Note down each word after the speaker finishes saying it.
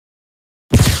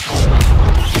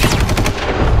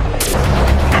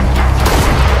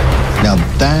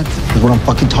that is what I'm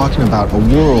fucking talking about. A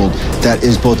world that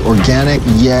is both organic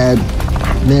yet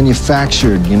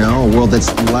manufactured, you know? A world that's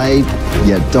light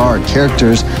yet dark.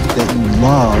 Characters that you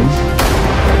love.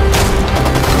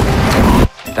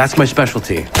 That's my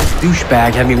specialty.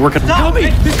 Douchebag had me working. Help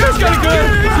me! This guy's got a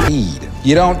gun! Lead.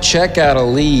 You don't check out a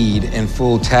lead in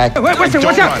full tact. Wait, watch out!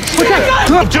 Watch out!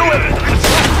 Do it!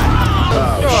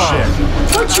 Oh, shit.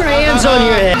 Put your hands on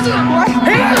your head.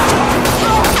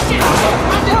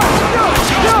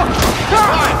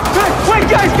 Wait,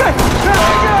 guys!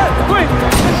 Wait!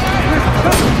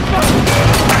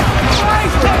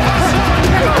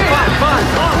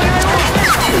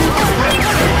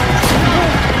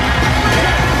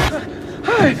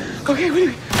 Okay, what do you...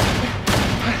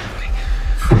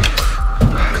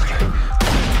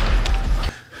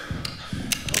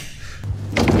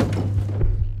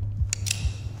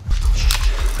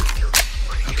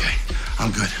 Okay,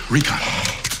 I'm good. Recon.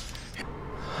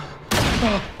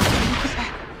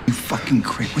 You fucking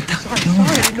creep. What the hell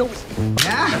are you doing?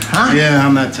 Yeah? Huh? Yeah,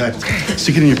 I'm that type.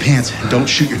 Stick it in your pants and don't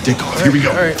shoot your dick off. Here we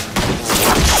go. All right.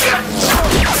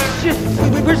 Shit!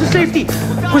 Wait, where's the safety?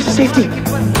 Where's the safety?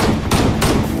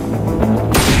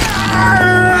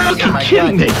 Are you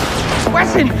kidding me?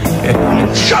 Wesson!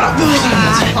 Shut up!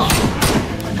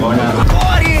 Going out.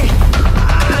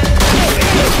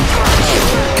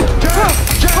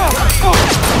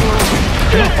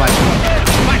 Fight.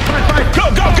 Go!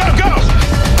 Wesson!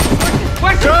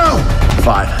 Go!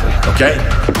 5, okay?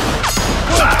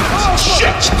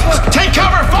 Shit! Take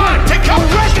cover! 5! Take cover!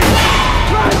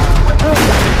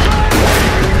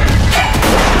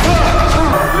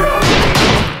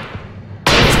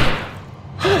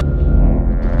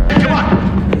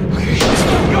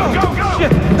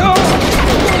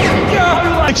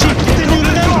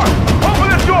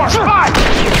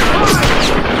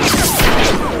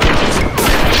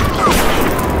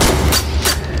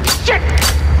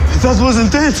 That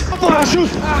wasn't it!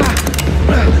 Shoot!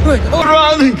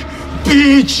 Running,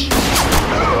 bitch!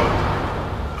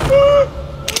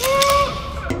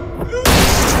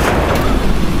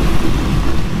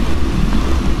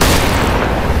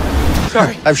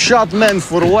 Sorry. I've shot men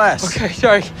for less. Okay,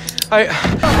 sorry.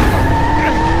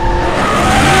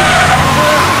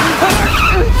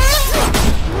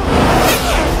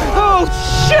 Oh,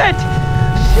 shit!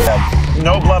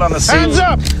 No blood on the scene. Hands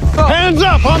up! Hands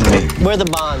up! Where are the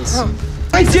bonds? All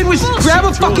I did was grab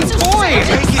a fucking toy!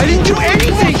 I didn't do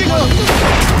anything!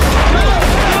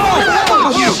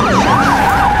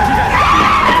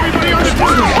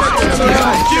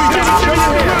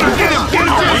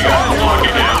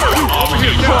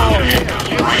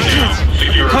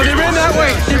 Oh, they ran that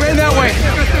way! They ran that way!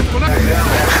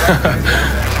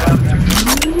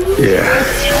 Yeah.